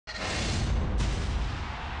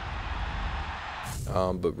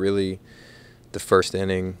but really the first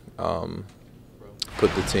inning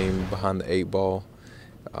put the team behind the 8 ball.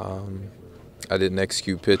 I didn't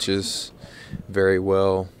execute pitches very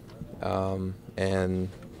well, and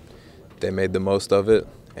they made the most of it.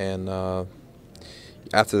 And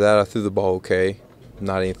after that, I threw the ball okay,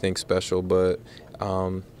 not anything special, but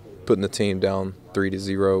putting the team down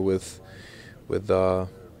 3-0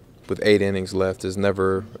 with 8 innings left is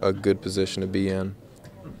never a good position to be in.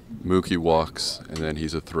 Mookie walks, and then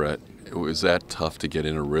he's a threat. Was that tough to get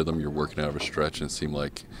in a rhythm? You're working out of a stretch, and it seemed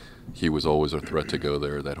like he was always a threat to go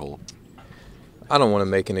there, that whole. I don't want to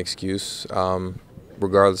make an excuse,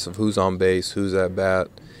 regardless of who's on base, who's at bat.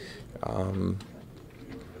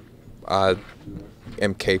 I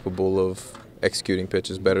am capable of executing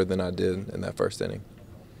pitches better than I did in that first inning.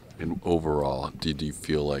 And overall, did you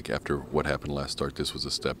feel like after what happened last start, this was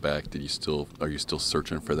a step back? Are you still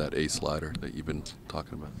searching for that A slider that you've been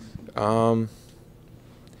talking about?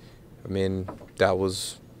 I mean, that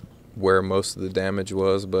was where most of the damage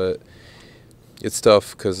was, but it's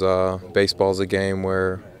tough because baseball's a game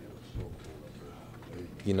where,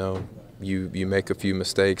 you know, you make a few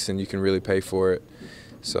mistakes and you can really pay for it.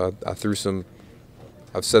 So I threw some.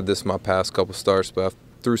 I've said this in my past couple starts, but I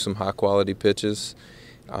threw some high-quality pitches.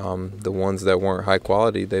 The ones that weren't high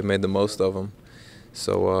quality, they made the most of them.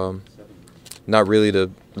 So not really to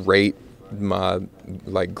grade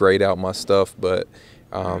out my stuff, but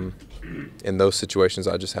in those situations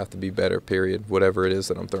I just have to be better, period, whatever it is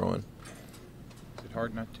that I'm throwing. Is it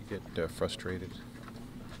hard not to get frustrated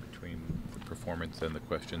between the performance and the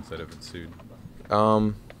questions that have ensued?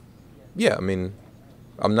 Yeah, I mean,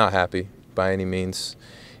 I'm not happy by any means,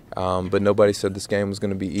 but nobody said this game was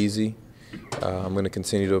going to be easy. I'm going to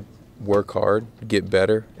continue to work hard, get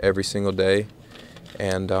better every single day,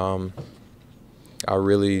 and I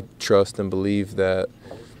really trust and believe that,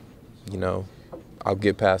 you know, I'll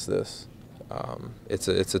get past this. It's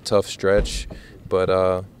a tough stretch, but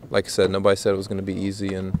like I said, nobody said it was going to be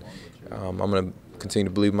easy, and I'm going to continue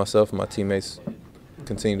to believe in myself, and my teammates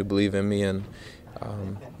continue to believe in me, and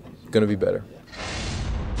going to be better.